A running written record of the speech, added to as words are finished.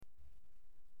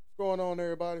going on,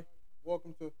 everybody?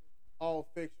 Welcome to All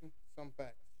Fiction, Some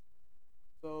Facts.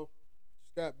 So,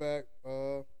 just got back,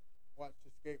 watched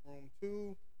Escape Room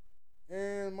 2,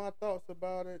 and my thoughts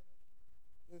about it.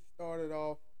 It started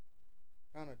off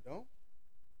kind of dumb,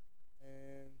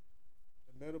 and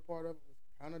the middle part of it was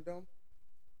kind of dumb,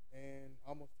 and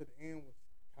almost to the end was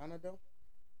kind of dumb.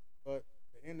 But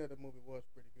the end of the movie was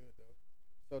pretty good, though.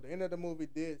 So, the end of the movie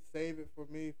did save it for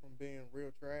me from being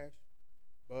real trash,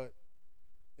 but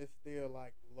it's still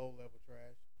like low level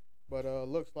trash. But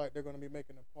looks like they're gonna be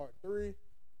making a part three,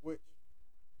 which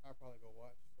I'll probably go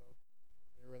watch. So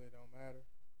it really don't matter.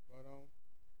 But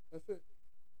that's it.